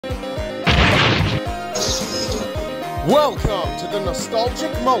Welcome to the Nostalgic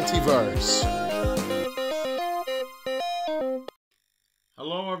Multiverse.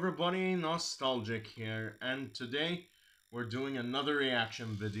 Hello everybody, Nostalgic here, and today we're doing another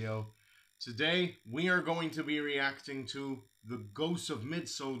reaction video. Today we are going to be reacting to The Ghost of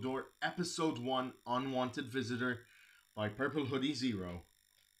Mid-Sodor Episode 1 Unwanted Visitor by Purple Hoodie Zero.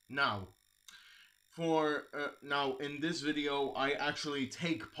 Now, in this video I actually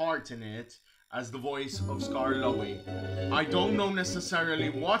take part in it as the voice of Scar Lowy. I don't know necessarily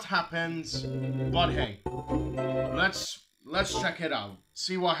what happens, but hey, let's check it out.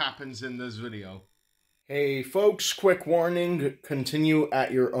 See what happens in this video. Hey folks, quick warning, continue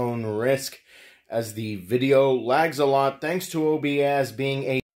at your own risk as the video lags a lot thanks to OBS being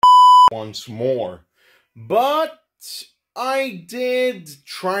a once more. But I did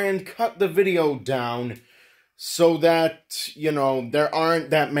try and cut the video down so that, you know, there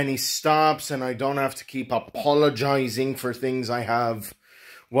aren't that many stops and I don't have to keep apologizing for things I have,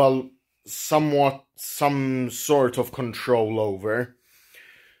 well, some sort of control over.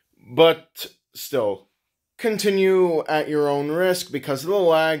 But still, continue at your own risk because of the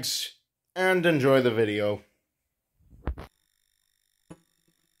lags and enjoy the video.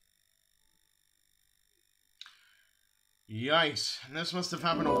 Yikes, this must have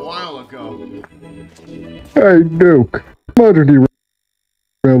happened a while ago. Hey, Duke. Motor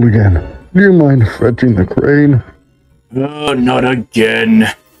derailed again. Do you mind fetching the crane? Oh, not again.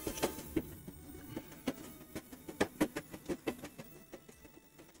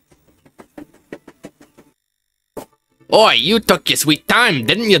 Oi, you took your sweet time,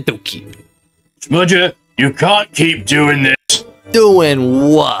 didn't you, Dookie? Smudger, you can't keep doing this.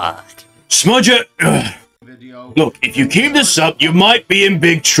 Doing what? Smudger, look, if you keep this up, you might be in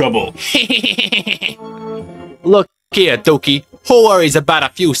big trouble. Look here, Dookie. Who worries about a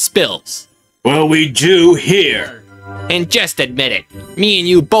few spills? Well, we do here. And just admit it. Me and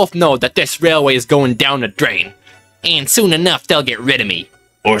you both know that this railway is going down the drain. And soon enough, they'll get rid of me.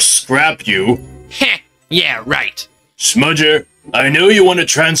 Or scrap you. Heh, yeah, right. Smudger, I know you want to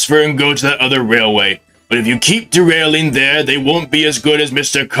transfer and go to that other railway, but if you keep derailing there, they won't be as good as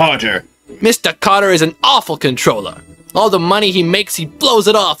Mr. Carter. Mr. Carter is an awful controller. All the money he makes, he blows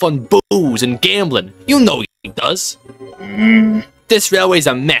it off on booze and gambling. You know he does. This railway's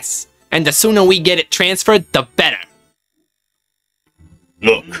a mess, and the sooner we get it transferred, the better.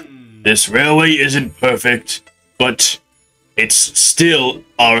 Look, this railway isn't perfect, but it's still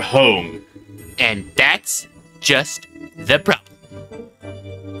our home. And that's just the problem.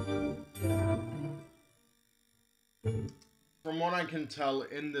 From what I can tell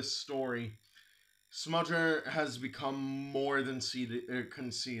in this story, Smudger has become more than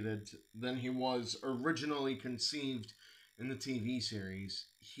conceited than he was originally conceived in the TV series.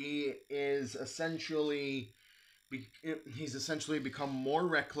 He's essentially become more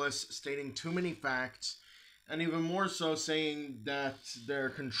reckless, stating too many facts, and even more so saying that their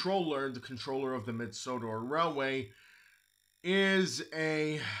controller, the controller of the Mid-Sodor Railway, is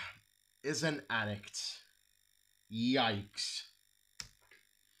an addict. Yikes.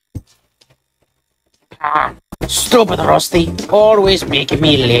 Stupid Rusty, always making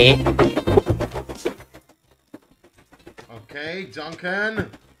me late. Okay,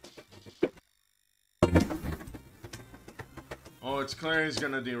 Duncan. Oh, it's clear he's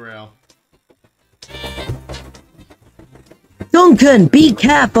gonna derail. Duncan, be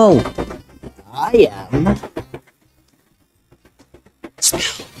careful! I am.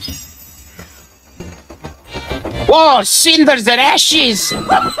 Whoa, cinders and ashes! Yo!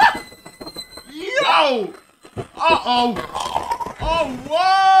 Uh-oh! Oh,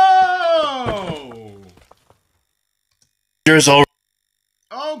 whoa! There's all.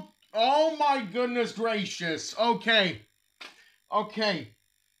 Oh my goodness gracious. Okay.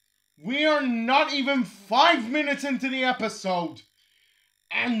 We are not even 5 minutes into the episode,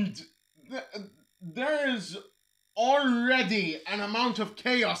 and there is already an amount of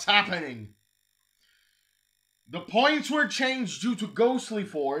chaos happening. The points were changed due to ghostly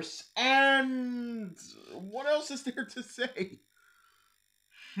force, and what else is there to say?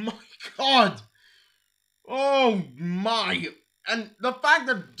 My god! Oh my! And the fact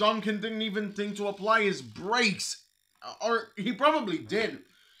that Duncan didn't even think to apply his brakes, or he probably did.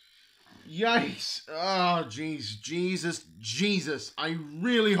 Yikes. Oh, jeez. Jesus. I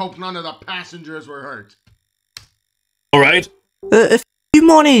really hope none of the passengers were hurt. Alright. A few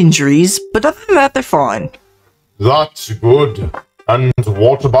more injuries, but other than that, they're fine. That's good. And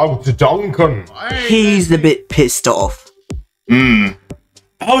what about Duncan? He's a bit pissed off.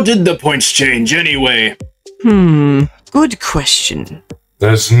 How did the points change anyway? Good question.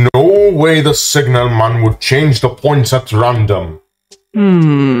 There's no no way the signal man would change the points at random.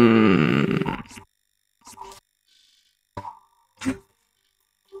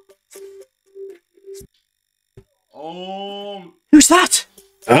 Oh. Who's that?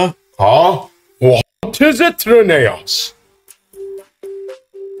 Huh? Huh? What is it, Rheneas?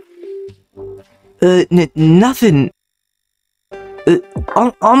 Nothing.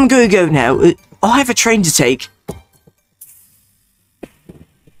 I'm gonna go now. I have a train to take.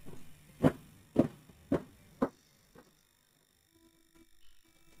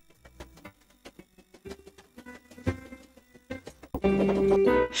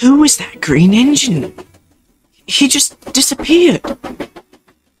 Who was that green engine? He just disappeared.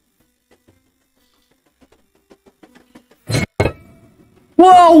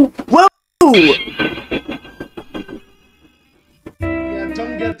 Whoa! Whoa! Yeah,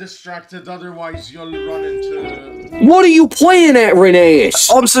 don't get distracted, otherwise you'll run into... What are you playing at, Rheneas?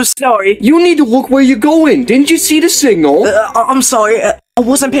 I'm so sorry. You need to look where you're going. Didn't you see the signal? I'm sorry. I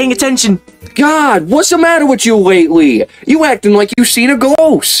wasn't paying attention. God, what's the matter with you lately? You acting like you seen a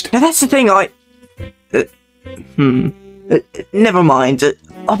ghost. Now that's the thing, never mind.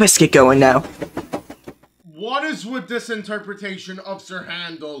 I'll best get going now. What is with this interpretation of Sir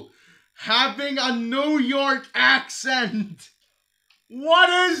Handel having a New York accent? What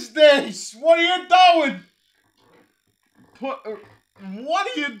is this? What are you doing? What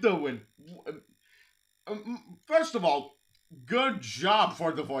are you doing? First of all, good job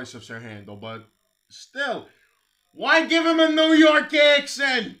for the voice of Sir Handel, but still, why give him a New York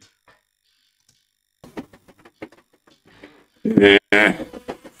accent? Rheneas,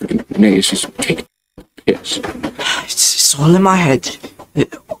 just take a piss. It's all in my head.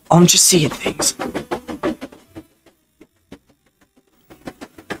 I'm just seeing things.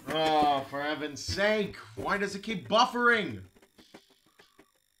 Oh, for heaven's sake, why does it keep buffering?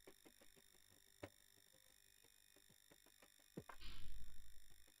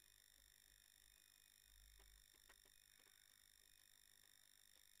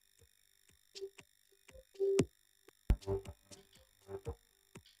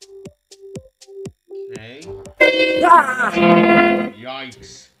 Okay.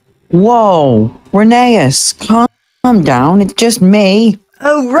 Yikes. Whoa, Rheneas, calm down, it's just me.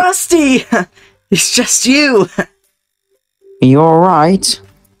 Oh, Rusty! It's just you. Are you alright?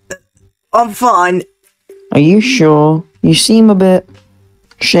 I'm fine. Are you sure? You seem a bit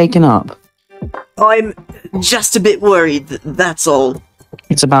shaken up. I'm just a bit worried, that's all.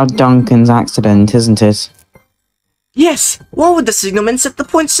 It's about Duncan's accident, isn't it? Yes, why would the signalman set the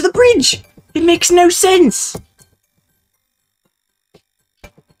points to the bridge? It makes no sense.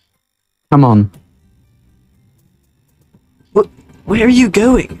 Come on, Where are you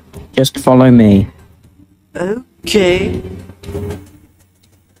going? just follow me. Okay.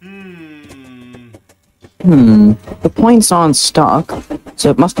 The points aren't stuck, so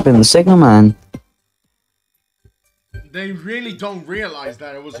it must have been the signalman. They really don't realize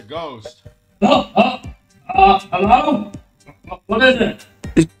that it was a ghost. Hello? What is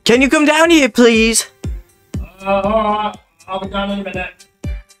it? Can you come down here, please? Alright, I'll be down in a minute.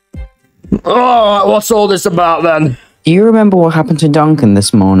 Alright, what's all this about then? Do you remember what happened to Duncan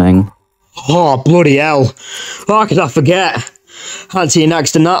this morning? Oh, bloody hell. How could I forget? Hadn't seen an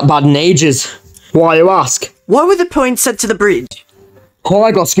accident that bad in ages. Why, you ask? Why were the points set to the bridge? Oh,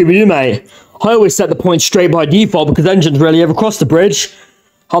 I got Scooby-Doo, mate. I always set the points straight by default because engines rarely ever cross the bridge.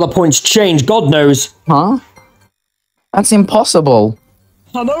 How the points change, God knows. Huh? That's impossible.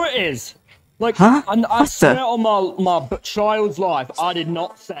 I know it is. Like, Huh? I What swear the- on my child's life, I did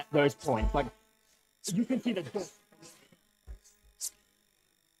not set those points. Like, you can see the...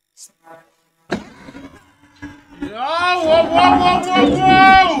 Oh, whoa, whoa, whoa,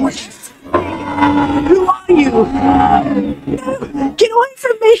 whoa, whoa! Who are you? No, get away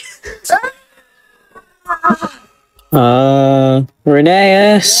from me!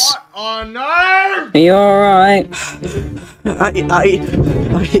 Rheneas, What on earth? are you alright? I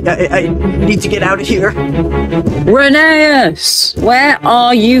need to get out of here. Rheneas, where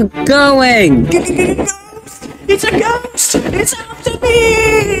are you going? Ghost! It's a ghost! It's after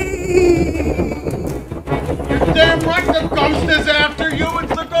me! You're damn right the ghost is after you!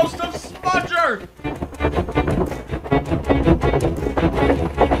 It's the ghost of Smudger!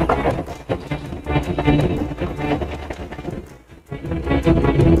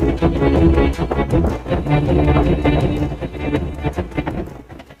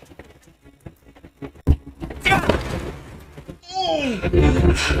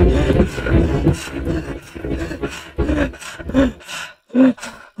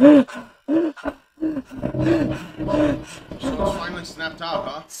 So it's finally snapped out,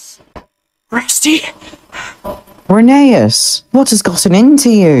 huh? Rusty? Rheneas, what has gotten into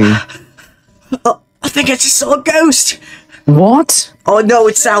you? Oh, I think I just saw a ghost. What? Oh no,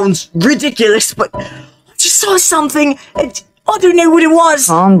 it sounds ridiculous, but I just saw something and I don't know what it was.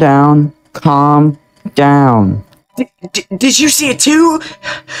 Calm down. Calm down. Did you see it too?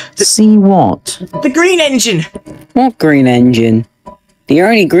 See what? The green engine. What green engine? The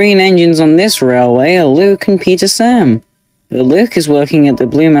only green engines on this railway are Luke and Peter Sam. But Luke is working at the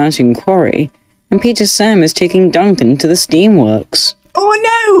Blue Mountain Quarry, and Peter Sam is taking Duncan to the steamworks.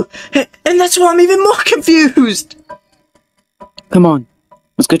 Oh no! And that's why I'm even more confused. Come on,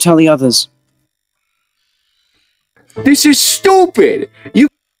 let's go tell the others. This is stupid!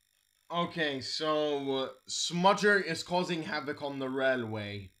 Okay, so Smudger is causing havoc on the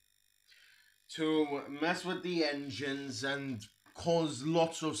railway to mess with the engines and cause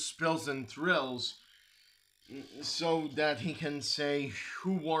lots of spills and thrills so that he can say,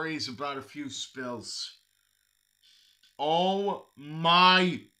 who worries about a few spills? Oh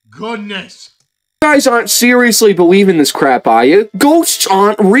my goodness! You guys aren't seriously believing this crap, are you? Ghosts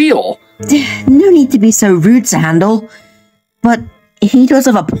aren't real! No need to be so rude to Handle. But he does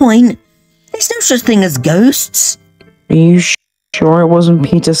have a point. There's no such thing as ghosts. Are you sure it wasn't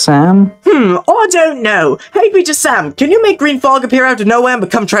Peter Sam? I don't know. Hey, Peter Sam, can you make green fog appear out of nowhere and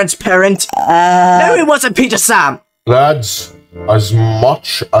become transparent? No, it wasn't Peter Sam. Lads, as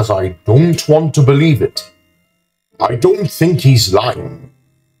much as I don't want to believe it, I don't think he's lying.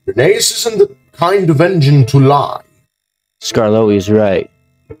 Rheneas isn't the kind of engine to lie. Scarlowi's right.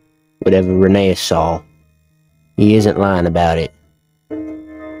 Whatever Rheneas saw, he isn't lying about it.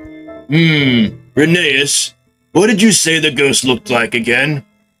 Rheneas, what did you say the ghost looked like again?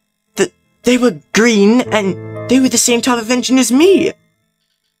 They were green, and they were the same type of engine as me.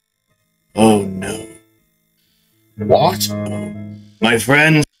 Oh no. What? My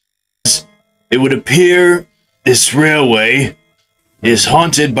friends, it would appear this railway is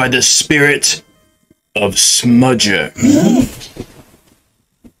haunted by the spirit of Smudger.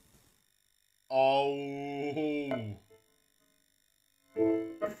 Oh.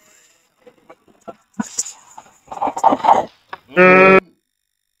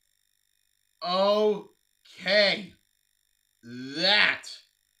 Okay. That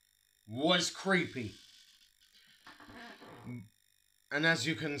was creepy. And as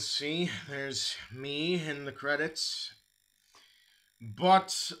you can see, there's me in the credits.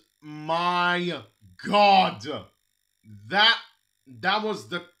 But my god, that was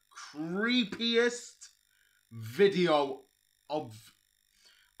the creepiest video of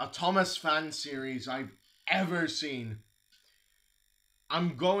a Thomas fan series I've ever seen.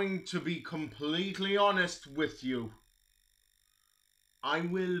 I'm going to be completely honest with you. I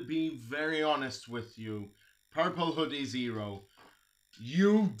will be very honest with you. Purple Hoodie Zero,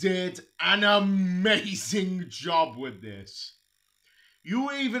 you did an amazing job with this.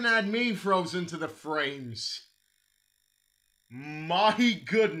 You even had me frozen to the frames. My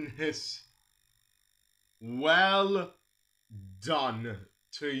goodness. Well done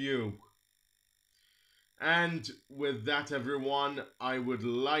to you. And with that, everyone, I would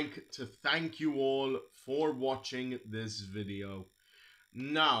like to thank you all for watching this video.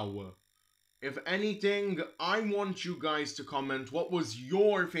 Now, if anything, I want you guys to comment what was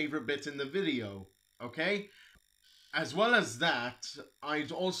your favorite bit in the video, okay? As well as that,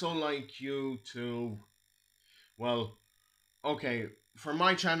 I'd also like you to, well, okay, for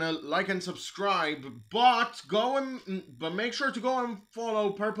my channel, like and subscribe, but make sure to go and follow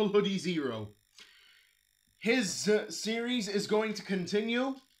Purple Hoodie Zero. His series is going to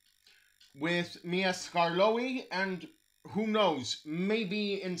continue with Mia Scarlowi, and who knows,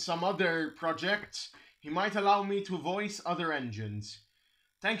 maybe in some other projects, he might allow me to voice other engines.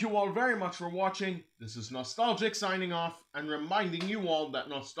 Thank you all very much for watching. This is Nostalgic signing off and reminding you all that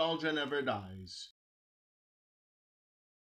nostalgia never dies.